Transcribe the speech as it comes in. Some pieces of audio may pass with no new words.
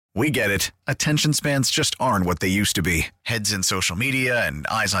We get it. Attention spans just aren't what they used to be. Heads in social media and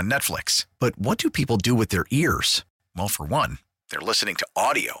eyes on Netflix. But what do people do with their ears? Well, for one, they're listening to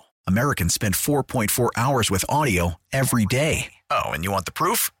audio. Americans spend 4.4 hours with audio every day. Oh, and you want the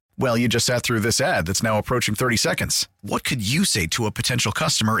proof? Well, you just sat through this ad that's now approaching 30 seconds. What could you say to a potential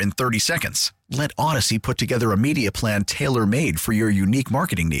customer in 30 seconds? Let Odyssey put together a media plan tailor-made for your unique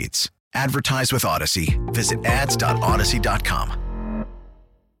marketing needs. Advertise with Odyssey. Visit ads.odyssey.com.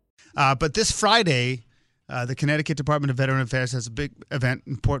 But this Friday, the Connecticut Department of Veteran Affairs has a big event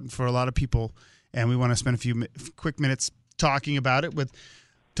important for a lot of people, and we want to spend a few quick minutes talking about it with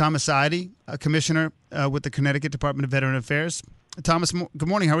Thomas Saidi, a commissioner with the Connecticut Department of Veteran Affairs. Thomas, good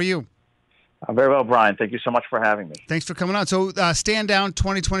morning. How are you? Very well, Brian. Thank you so much for having me. Thanks for coming on. So Stand Down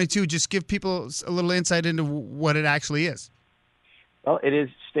 2022, just give people a little insight into what it actually is. Well, it is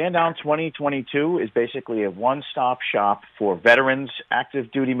Stand Down 2022 is basically a one-stop shop for veterans,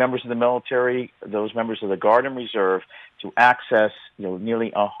 active duty members of the military, those members of the Guard and Reserve to access,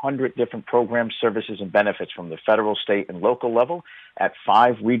 nearly 100 different programs, services, and benefits from the federal, state, and local level at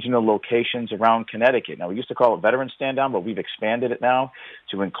 5 regional locations around Connecticut. Now, we used to call it Veterans Stand Down, but we've expanded it now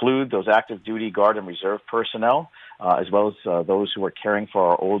to include those active duty Guard and Reserve personnel, as well as those who are caring for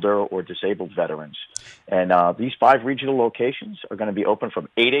our older or disabled veterans. And these 5 regional locations are going to be open from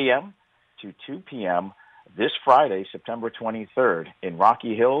 8 a.m. to 2 p.m. this Friday, September 23rd, in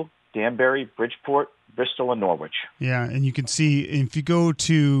Rocky Hill, Danbury, Bridgeport, Bristol, and Norwich. Yeah, and you can see if you go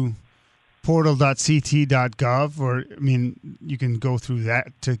to portal.ct.gov, you can go through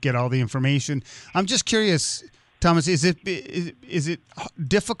that to get all the information. I'm just curious, Thomas, is it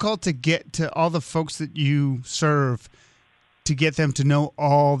difficult to get to all the folks that you serve to get them to know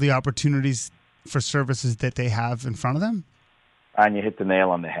all the opportunities for services that they have in front of them? And you hit the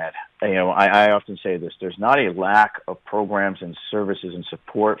nail on the head. I often say this, there's not a lack of programs and services and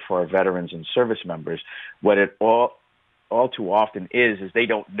support for our veterans and service members. What it all too often is they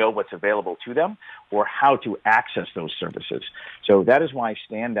don't know what's available to them or how to access those services. So that is why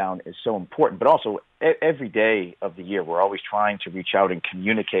Stand Down is so important. But also, every day of the year, we're always trying to reach out and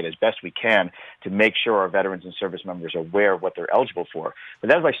communicate as best we can to make sure our veterans and service members are aware of what they're eligible for. But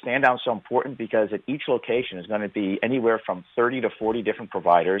that's why Stand Down is so important, because at each location is going to be anywhere from 30 to 40 different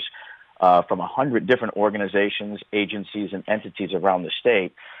providers from 100 different organizations, agencies, and entities around the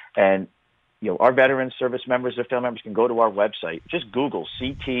state. And our veterans, service members, or family members can go to our website. Just Google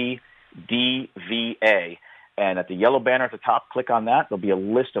CTDVA, and at the yellow banner at the top, click on that. There'll be a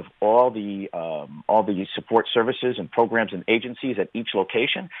list of all the support services and programs and agencies at each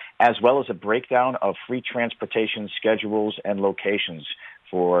location, as well as a breakdown of free transportation schedules and locations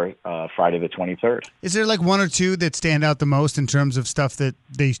for Friday the 23rd. Is there like one or two that stand out the most in terms of stuff that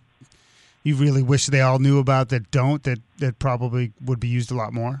you really wish they all knew about that probably would be used a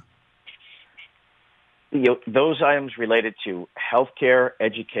lot more? Those items related to healthcare,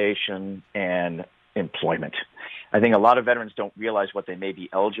 education, and employment. I think a lot of veterans don't realize what they may be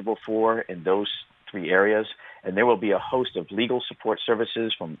eligible for in those 3 areas, and there will be a host of legal support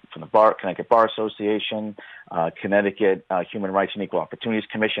services from the Connecticut Bar Association, Connecticut Human Rights and Equal Opportunities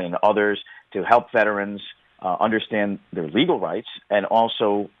Commission, and others to help veterans understand their legal rights and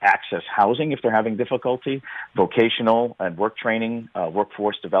also access housing if they're having difficulty, vocational and work training,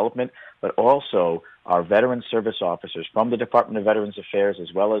 workforce development, but also our veteran service officers from the Department of Veterans Affairs,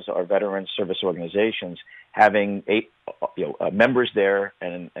 as well as our veteran service organizations, having members there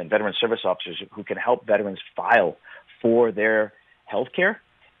and veteran service officers who can help veterans file for their health care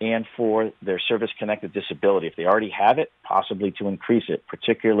and for their service-connected disability. If they already have it, possibly to increase it,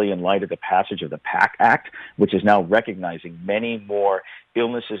 particularly in light of the passage of the PACT Act, which is now recognizing many more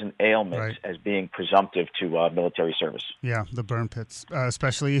illnesses and ailments as being presumptive to military service. Yeah, the burn pits,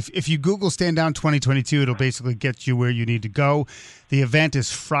 especially. If you Google Stand Down 2022, it'll basically get you where you need to go. The event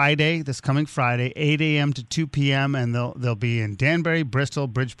is Friday, this coming Friday, 8 a.m. to 2 p.m., and they'll be in Danbury, Bristol,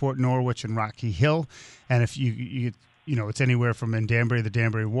 Bridgeport, Norwich, and Rocky Hill. And if you it's anywhere from in Danbury, the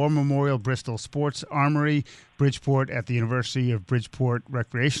Danbury War Memorial, Bristol Sports Armory, Bridgeport at the University of Bridgeport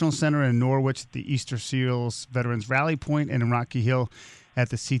Recreational Center, and Norwich at the Easter Seals Veterans Rally Point, and in Rocky Hill at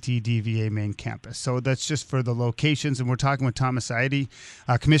the CTDVA main campus. So that's just for the locations, and we're talking with Thomas Saidi,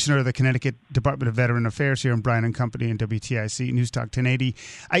 Commissioner of the Connecticut Department of Veteran Affairs here in Bryan and Company and WTIC News Talk 1080.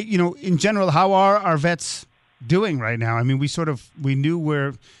 In general, how are our vets doing right now? I mean, we knew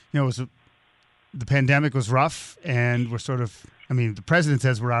where, the pandemic was rough, and the president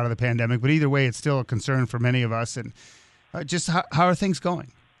says we're out of the pandemic, but either way, it's still a concern for many of us. And just how are things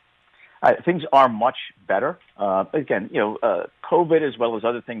going? Things are much better. Again, COVID as well as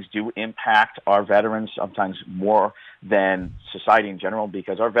other things do impact our veterans sometimes more than society in general,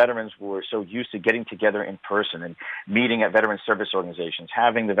 because our veterans were so used to getting together in person and meeting at veteran service organizations,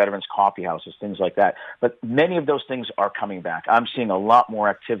 having the veterans coffee houses, things like that. But many of those things are coming back. I'm seeing a lot more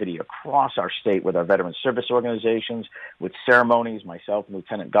activity across our state with our veteran service organizations, with ceremonies, myself,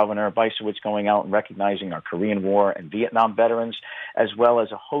 Lieutenant Governor Bicewicz going out and recognizing our Korean War and Vietnam veterans, as well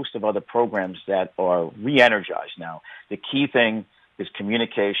as a host of other programs that are re-energized now. The key thing is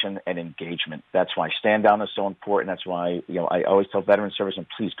communication and engagement. That's why Stand Down is so important. That's why I always tell veteran service, and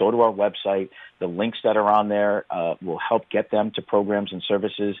please go to our website. The links that are on there will help get them to programs and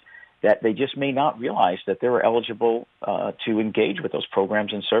services that they just may not realize that they're eligible to engage with those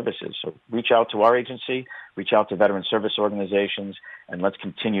programs and services. So reach out to our agency, reach out to veteran service organizations, and let's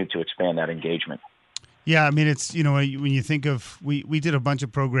continue to expand that engagement. Yeah, I mean, it's, when you think of, we did a bunch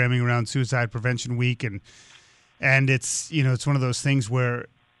of programming around Suicide Prevention Week, and it's, it's one of those things where,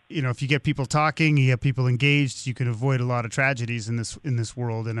 if you get people talking, you get people engaged, you can avoid a lot of tragedies in this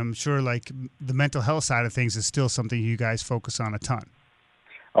world. And I'm sure like the mental health side of things is still something you guys focus on a ton.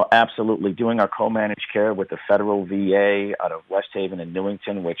 Oh, absolutely. Doing our co-managed care with the federal VA out of West Haven and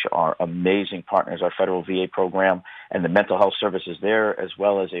Newington, which are amazing partners, our federal VA program, and the mental health services there, as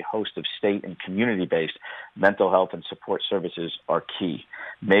well as a host of state and community-based mental health and support services are key.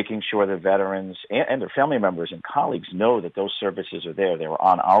 Making sure the veterans and their family members and colleagues know that those services are there. They're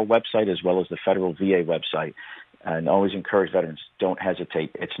on our website as well as the federal VA website. And always encourage veterans, don't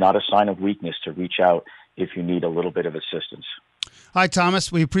hesitate. It's not a sign of weakness to reach out if you need a little bit of assistance. All right,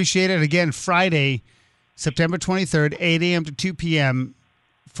 Thomas, we appreciate it. Again, Friday, September 23rd, 8 a.m. to 2 p.m.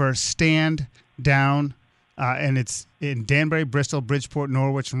 for Stand Down. And it's in Danbury, Bristol, Bridgeport,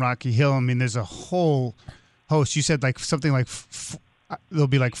 Norwich, and Rocky Hill. I mean, there's a whole host. You said like something like there'll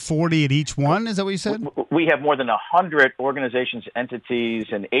be like 40 at each one. Is that what you said? We have more than 100 organizations, entities,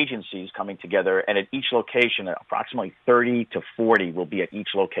 and agencies coming together, and at each location, approximately 30 to 40 will be at each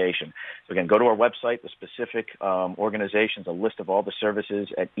location. So again, go to our website. The specific organizations, a list of all the services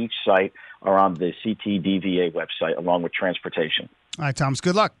at each site are on the CTDVA website, along with transportation. All right, Thomas,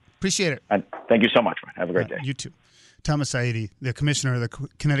 good luck. Appreciate it. And thank you so much, man. Have a great day. You too. Thomas Saidi, the Commissioner of the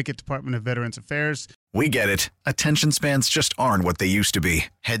Connecticut Department of Veterans Affairs. We get it. Attention spans just aren't what they used to be.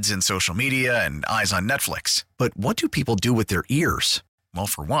 Heads in social media and eyes on Netflix. But what do people do with their ears? Well,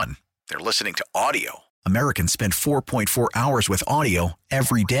 for one, they're listening to audio. Americans spend 4.4 hours with audio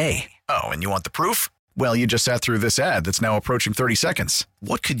every day. Oh, and you want the proof? Well, you just sat through this ad that's now approaching 30 seconds.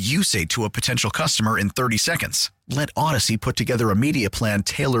 What could you say to a potential customer in 30 seconds? Let Odyssey put together a media plan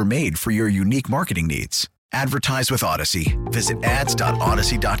tailor-made for your unique marketing needs. Advertise with Odyssey. Visit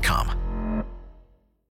ads.odyssey.com.